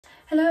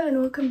Hello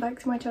and welcome back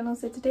to my channel.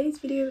 So today's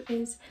video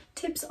is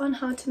tips on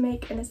how to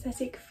make an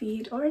aesthetic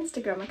feed or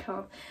Instagram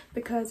account,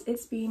 because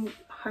it's been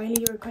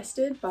highly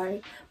requested by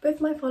both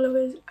my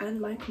followers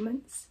and my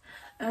comments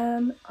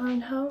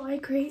on how I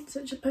create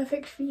such a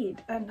perfect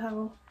feed and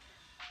how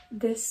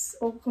this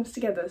all comes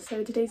together.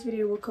 So today's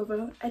video will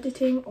cover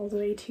editing all the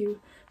way to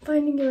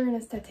finding your own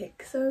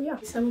aesthetic. So yeah,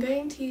 so I'm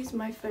going to use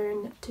my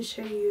phone to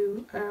show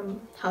you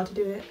how to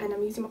do it, and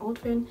I'm using my old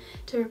phone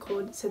to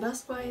record, so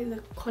that's why the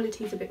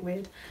quality is a bit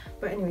weird.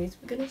 But anyways,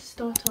 we're gonna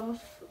start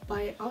off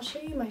by, I'll show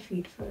you my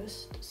feed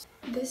first.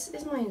 This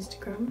is my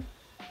Instagram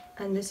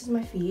and this is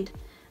my feed,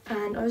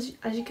 and as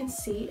you can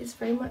see, it's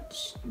very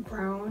much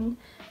brown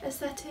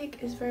aesthetic.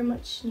 It's very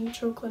much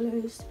neutral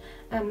colours.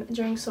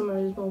 During summer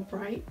it's more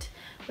bright,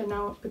 but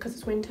now because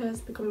it's winter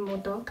it's becoming more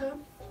darker.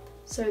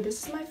 So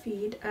this is my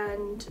feed,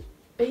 and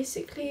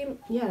basically,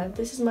 yeah,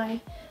 this is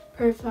my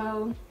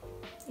profile.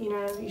 You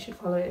know, you should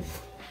follow it.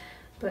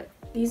 But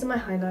these are my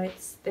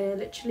highlights. They're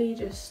literally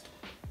just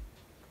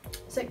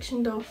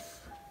sectioned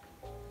off,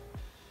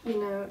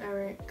 you know,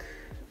 Eric,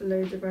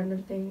 loads of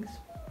random things.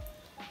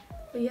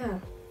 But yeah,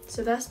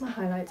 so that's my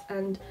highlights,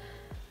 and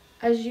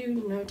as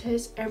you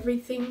notice,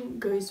 everything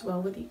goes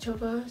well with each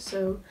other.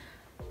 So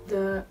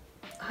the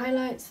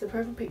highlights, the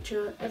profile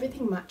picture,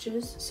 everything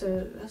matches,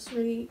 so that's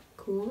really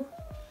cool.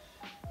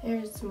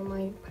 Here's some of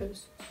my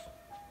posts.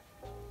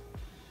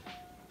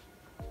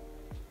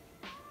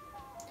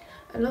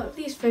 A lot of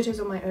these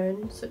photos are my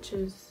own, such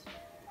as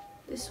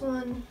this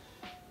one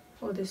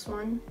or this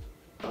one.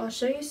 But I'll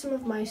show you some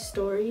of my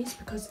stories,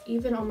 because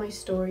even on my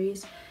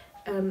stories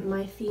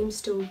my theme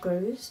still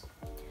goes.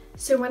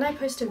 So when I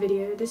post a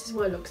video, this is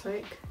what it looks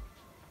like,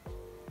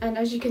 and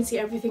as you can see,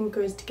 everything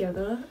goes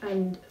together,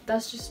 and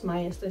that's just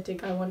my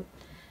aesthetic. I want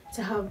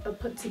to have a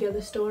put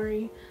together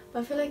story, but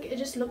I feel like it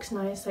just looks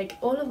nice. Like,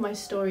 all of my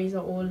stories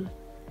are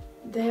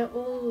they're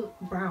all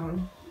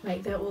brown,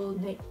 like they're all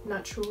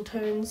natural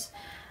tones,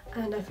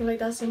 and I feel like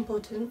that's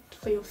important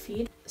for your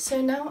feed. So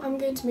now I'm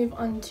going to move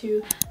on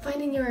to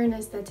finding your own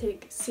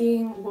aesthetic,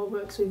 seeing what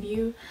works with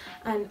you.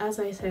 And as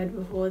I said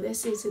before,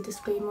 this is a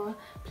disclaimer: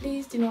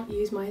 please do not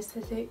use my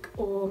aesthetic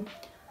or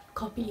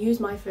use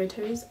my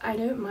photos. I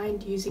don't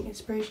mind using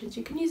inspirations.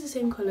 You can use the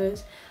same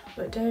colours,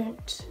 but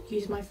don't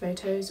use my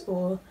photos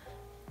or,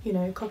 you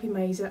know, copy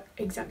my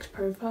exact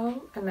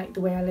profile and like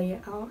the way I lay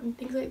it out and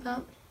things like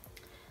that.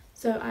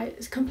 So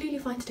it's completely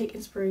fine to take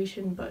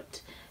inspiration,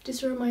 but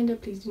just a reminder,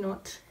 please do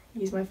not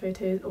use my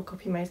photos or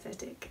copy my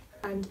aesthetic.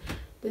 And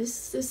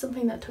this is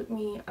something that took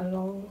me a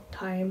long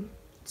time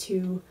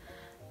to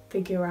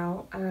figure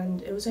out,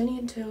 and it was only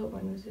until,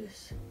 when was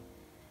this?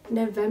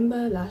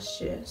 November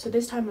last year. So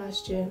this time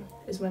last year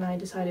is when I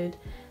decided,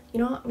 you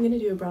know what, I'm gonna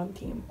do a brown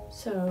theme.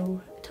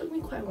 So it took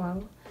me quite a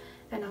while,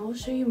 and I will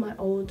show you my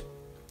old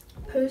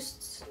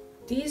posts.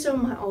 These are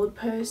my old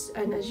posts,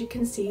 and as you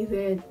can see,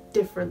 they're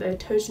different. They're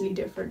totally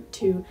different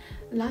to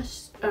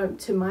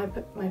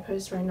my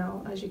posts right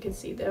now. As you can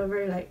see, they're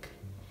very like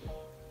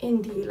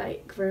indie,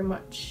 like very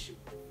much,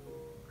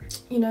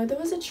 you know, there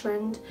was a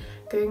trend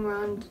going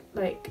around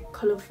like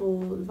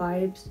colourful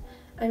vibes.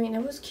 I mean,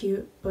 it was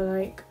cute, but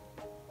like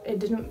it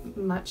didn't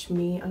match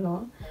me a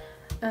lot,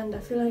 and I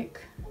feel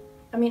like,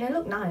 I mean, it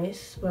looked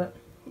nice, but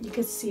you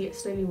could see it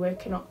slowly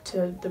working up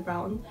to the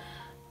brown.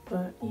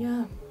 But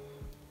yeah,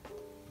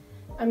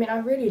 I mean, I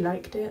really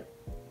liked it,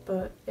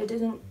 but it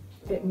didn't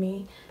fit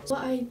me. So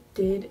what I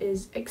did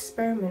is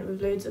experiment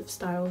with loads of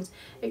styles,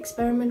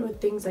 experiment with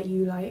things that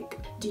you like.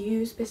 Do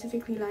you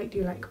specifically like, do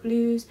you like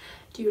blues,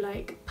 do you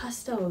like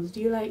pastels, do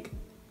you like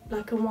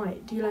black and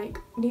white, do you like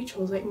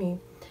neutrals like me,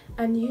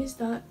 and use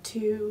that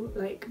to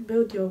like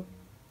build your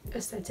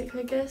aesthetic,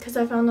 I guess, because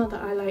I found out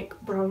that I like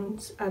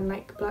browns and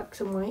like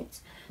blacks and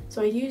whites,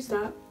 so I use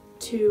that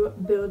to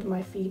build my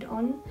feed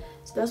on.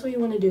 So that's what you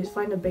want to do, is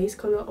find a base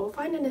color or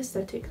find an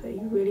aesthetic that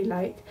you really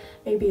like.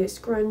 Maybe it's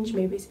grunge,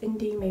 maybe it's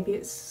indie, maybe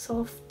it's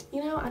soft,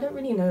 you know, I don't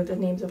really know the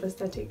names of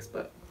aesthetics,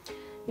 but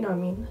you know what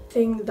I mean.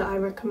 Thing that I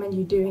recommend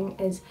you doing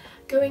is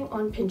going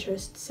on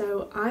Pinterest.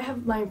 So I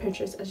have my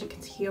Pinterest, as you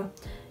can see here.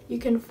 You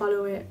can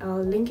follow it,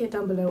 I'll link it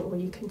down below, or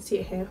you can see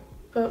it here.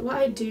 But what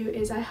I do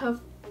is I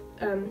have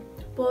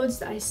boards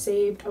that I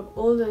saved of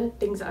all the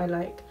things that I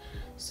like.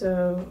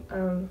 So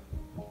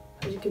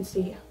as you can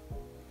see,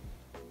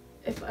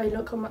 if I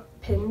look on my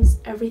pins,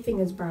 everything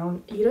is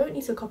brown. You don't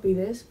need to copy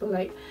this, but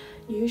like,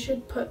 you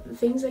should put the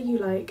things that you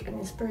like and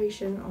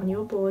inspiration on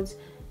your boards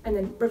and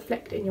then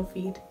reflect in your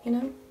feed, you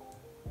know.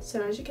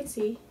 So as you can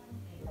see,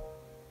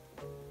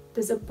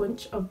 there's a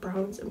bunch of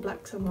browns and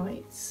blacks and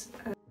whites.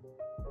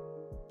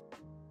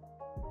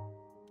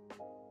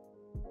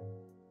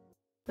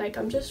 Like,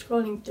 I'm just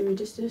scrolling through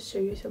just to show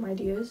you some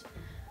ideas,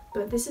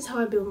 but this is how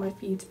I build my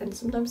feeds, and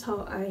sometimes how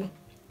I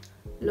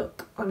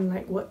look on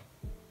like what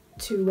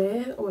to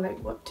wear or like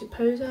what to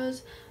pose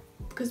as,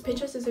 because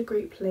Pinterest is a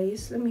great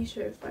place. Let me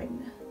show you,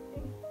 find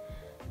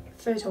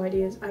photo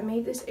ideas. I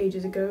made this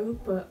ages ago,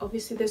 but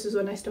obviously this is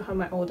when I still have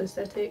my old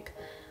aesthetic,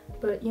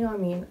 but you know what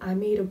I mean. I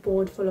made a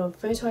board full of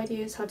photo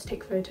ideas, how to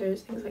take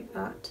photos, things like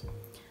that.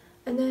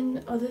 And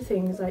then other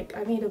things, like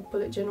I made a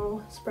bullet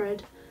journal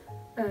spread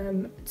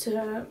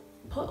to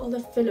put all the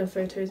filler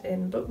photos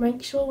in, but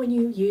make sure when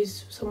you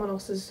use someone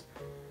else's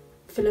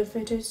filler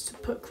photos to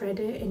put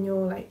credit in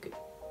your like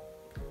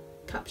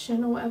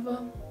caption or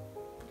whatever,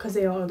 because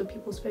they are other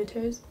people's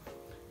photos.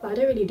 But I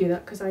don't really do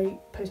that because I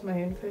post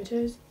my own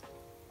photos.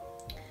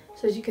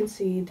 So as you can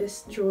see,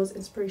 this draws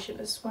inspiration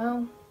as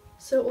well.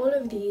 So all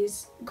of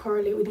these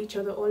correlate with each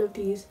other, all of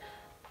these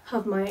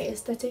have my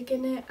aesthetic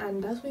in it,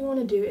 and that's what we want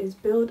to do, is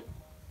build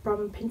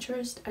from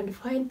Pinterest and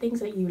find things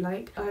that you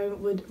like. I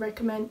would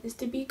recommend is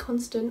to be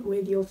constant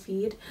with your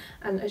feed,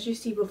 and as you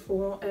see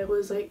before, it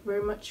was like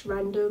very much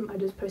random, I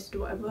just posted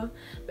whatever.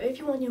 But if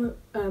you want your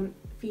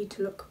feed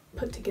to look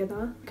put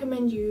together, I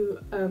recommend you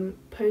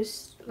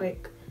post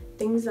like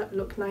things that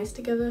look nice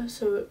together,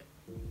 so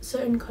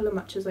certain color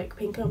matches like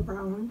pink and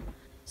brown.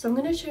 So I'm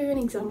going to show you an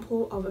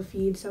example of a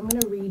feed. So I'm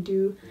going to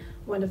redo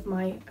one of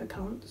my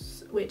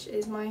accounts, which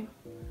is my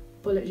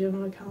bullet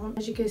journal account.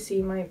 As you can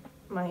see, my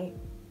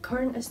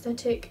current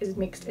aesthetic is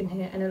mixed in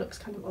here and it looks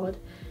kind of odd.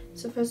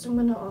 So first I'm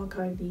going to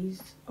archive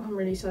these. Oh, I'm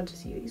really sad to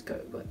see these go,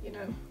 but you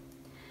know,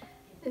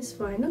 it's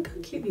fine. Look how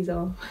cute these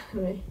are.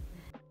 Anyway.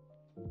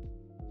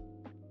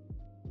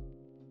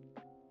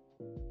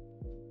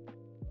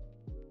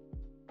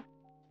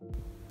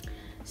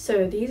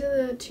 So these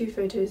are the two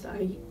photos that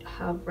I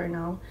have right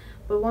now,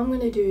 but what I'm going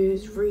to do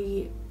is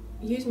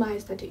use my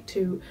aesthetic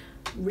to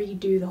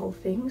redo the whole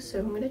thing. So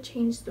I'm going to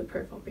change the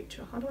profile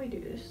picture. How do I do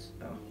this?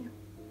 Oh yeah.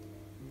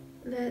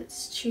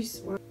 Let's choose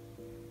one.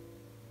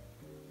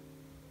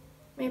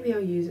 Maybe I'll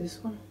use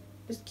this one.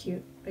 It's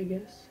cute, I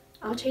guess.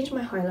 I'll change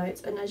my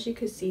highlights, and as you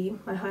can see,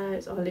 my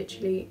highlights are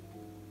literally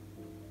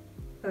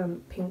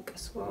pink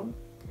as well.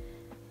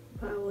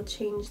 But I will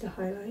change the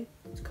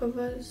highlights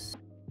covers.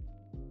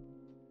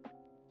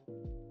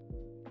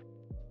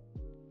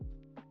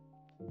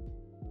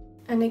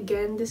 And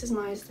again, this is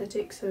my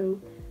aesthetic, so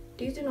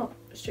these do not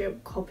straight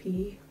up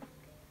copy.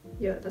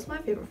 Yeah, that's my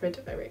favourite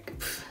photo by Rick.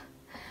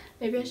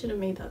 Maybe I should have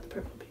made that the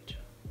profile picture.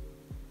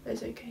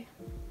 That's okay.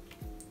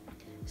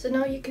 So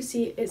now you can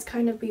see it's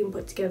kind of being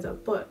put together,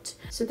 but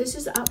so this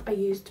is the app I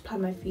use to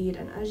plan my feed,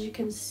 and as you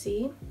can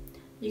see,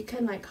 you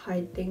can like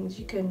hide things,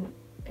 you can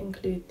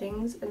include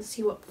things and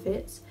see what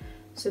fits.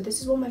 So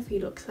this is what my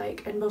feed looks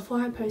like, and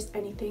before I post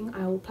anything,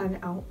 I will plan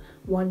it out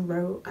one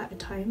row at a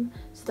time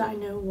so that I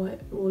know what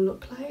it will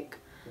look like.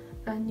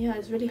 And yeah,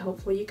 it's really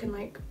helpful. You can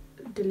like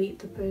delete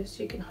the post,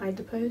 you can hide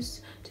the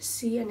post to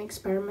see and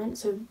experiment.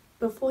 So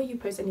before you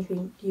post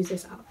anything, use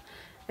this app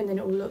and then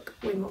it will look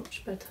way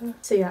much better.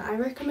 So yeah, I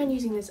recommend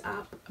using this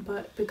app,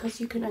 but because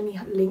you can only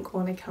link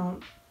one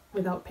account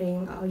without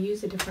paying, I'll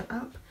use a different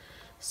app.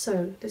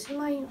 So this is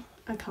my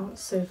account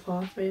so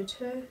far,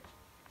 photo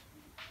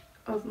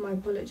of my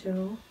bullet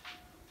journal,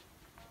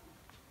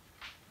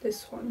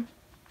 this one.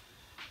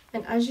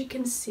 And as you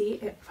can see,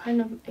 it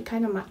kind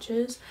of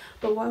matches,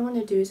 but what I want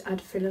to do is add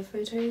filler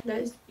photos.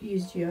 Let's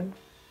use Yuan.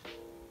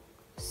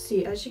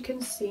 See, as you can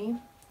see,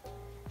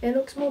 it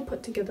looks more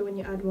put together when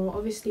you add more.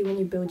 Obviously when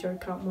you build your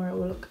account more, it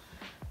will look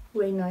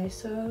way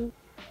nicer,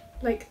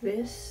 like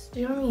this. Do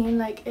you know what I mean?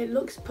 Like, it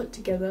looks put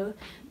together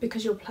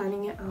because you're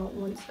planning it out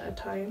once at a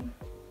time.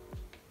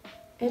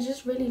 It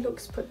just really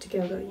looks put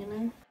together, you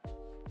know.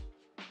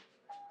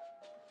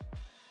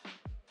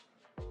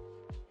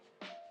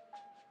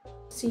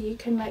 So you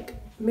can like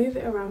move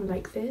it around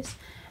like this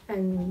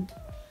and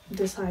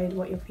decide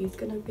what your feed's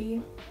gonna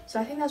be. So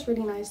I think that's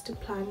really nice to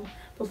plan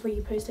before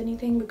you post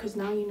anything, because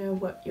now you know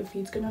what your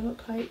feed's gonna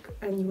look like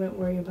and you won't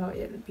worry about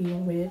it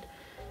being weird.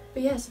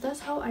 But yeah, so that's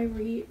how I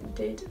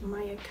redid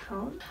my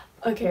account.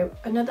 Okay,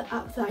 another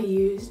app that I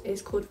use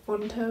is called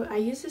Fonto. I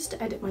use this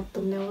to edit my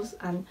thumbnails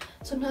and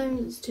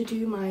sometimes to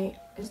do my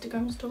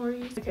Instagram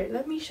stories. Okay,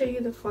 let me show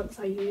you the fonts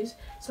I use.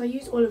 So I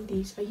use all of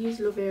these. I use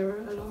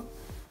Lovefromkirstyn a lot.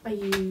 I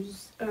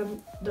use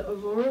the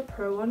Aurora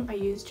Pro one I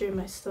used during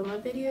my summer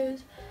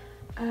videos,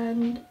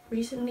 and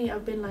recently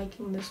I've been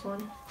liking this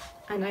one,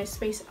 and I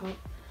space it out.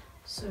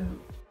 So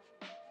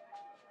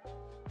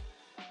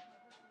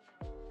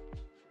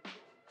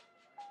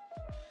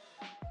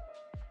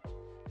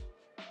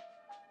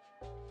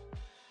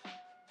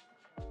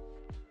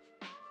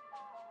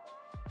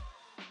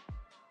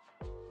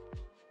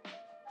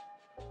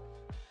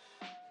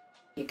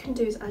you can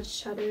do is add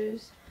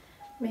shadows,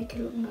 make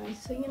it look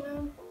nicer, you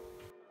know.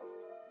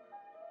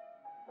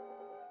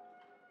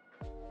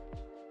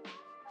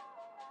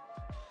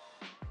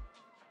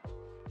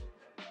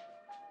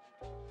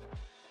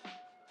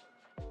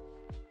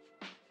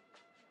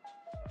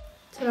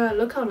 So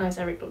look how nice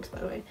Eric looks, by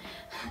the way.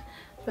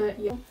 But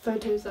yeah,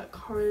 photos that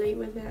correlate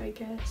with it, I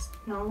guess.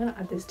 No, I'm gonna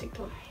add this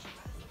TikTok.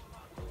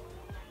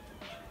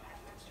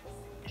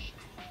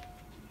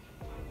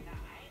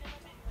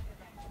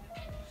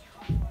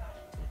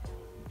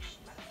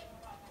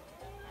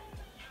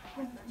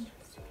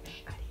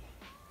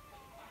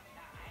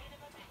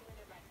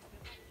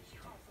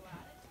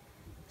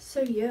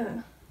 So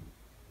yeah,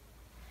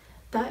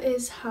 that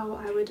is how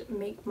I would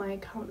make my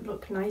account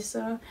look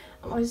nicer.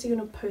 I'm obviously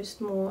going to post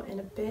more in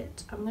a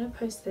bit. I'm going to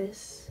post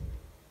this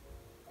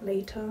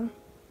later.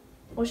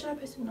 Or should I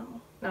post it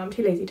now? No, I'm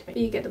too lazy to make it.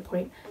 You get the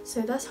point.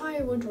 So that's how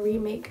I would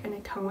remake an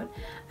account.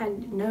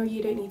 And no,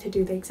 you don't need to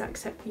do the exact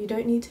same. You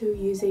don't need to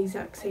use the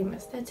exact same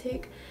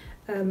aesthetic.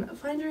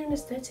 Find your own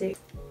aesthetic.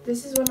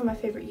 This is one of my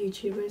favorite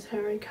YouTubers.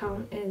 Her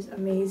account is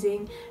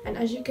amazing, and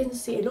as you can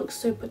see, it looks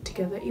so put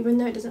together. Even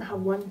though it doesn't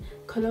have one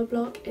color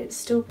block, it's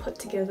still put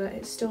together.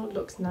 It still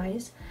looks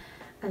nice,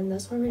 and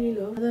that's what I really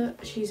love.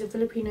 She's a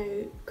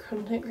Filipino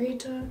content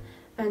creator,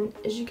 and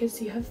as you can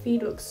see, her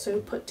feed looks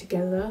so put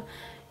together.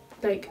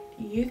 Like,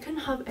 you can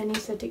have any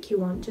aesthetic you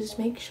want, just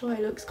make sure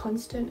it looks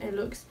constant, it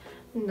looks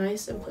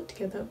nice and put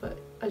together. But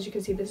as you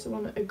can see, this is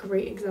a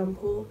great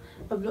example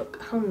of look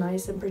how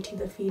nice and pretty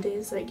the feed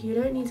is. Like, you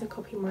don't need to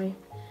copy my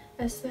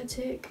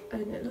aesthetic,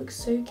 and it looks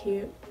so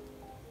cute,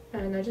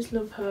 and I just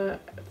love her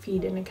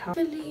feed and account.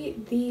 Hopefully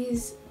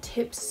these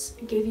tips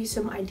give you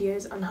some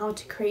ideas on how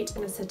to create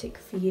an aesthetic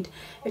feed.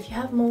 If you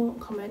have more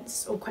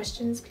comments or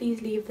questions,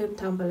 please leave them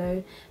down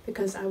below,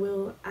 because I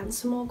will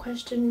answer more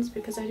questions,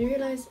 because I do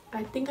realize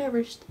I think I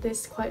rushed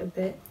this quite a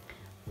bit.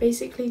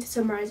 Basically, to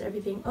summarize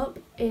everything up,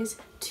 is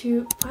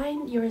to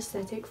find your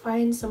aesthetic,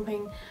 find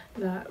something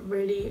that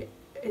really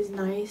is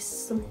nice,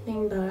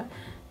 something that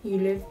you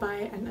live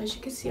by. And as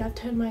you can see, I've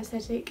turned my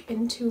aesthetic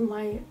into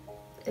my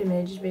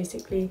image.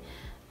 Basically,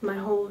 my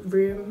whole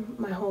room,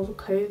 my whole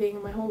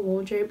clothing, my whole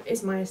wardrobe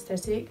is my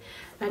aesthetic.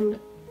 And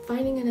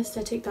finding an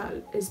aesthetic that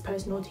is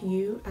personal to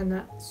you and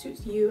that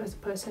suits you as a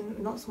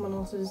person, not someone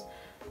else's,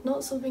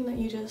 not something that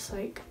you just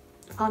like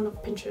found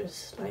off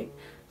Pinterest. Like,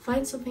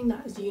 find something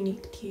that is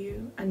unique to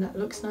you and that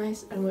looks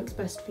nice and works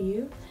best for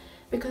you,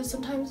 because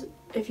sometimes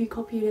if you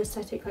copy the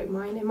aesthetic like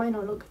mine, it might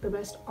not look the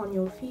best on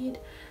your feed,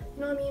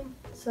 you know what I mean?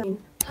 So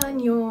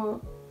plan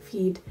your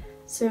feed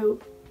so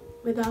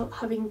without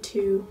having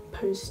to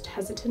post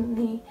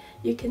hesitantly,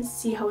 you can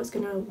see how it's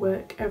gonna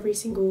work every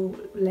single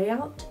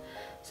layout.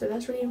 So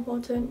that's really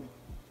important.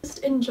 Just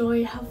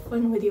enjoy, have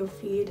fun with your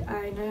feed.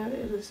 I know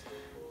it was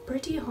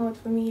pretty hard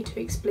for me to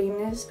explain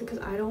this because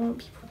I don't want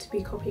people to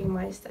be copying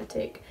my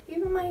aesthetic.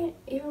 Even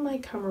my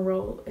camera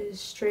roll is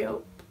straight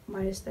up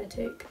my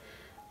aesthetic.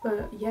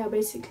 But yeah,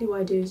 basically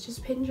what I do is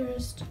just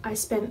Pinterest. I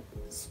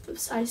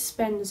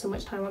spend so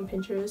much time on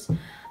Pinterest,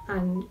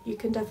 and you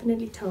can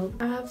definitely tell.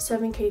 I have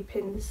 7k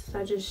pins.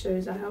 That just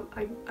shows I'm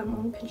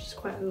on Pinterest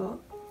quite a lot.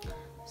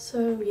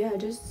 So yeah,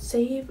 just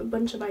save a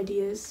bunch of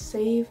ideas.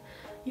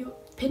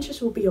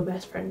 Pinterest will be your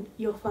best friend,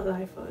 your for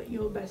lifer,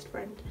 your best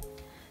friend.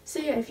 So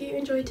yeah, if you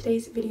enjoyed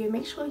today's video,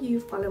 make sure you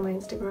follow my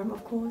Instagram,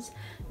 of course.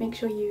 Make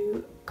sure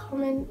you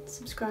comment,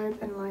 subscribe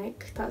and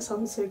like. That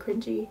sounds so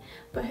cringy,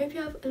 but I hope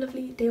you have a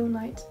lovely day or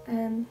night,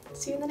 and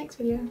see you in the next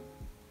video.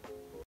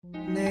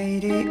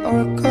 내일이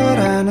올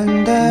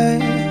거라는데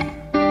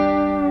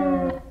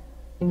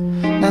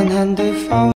난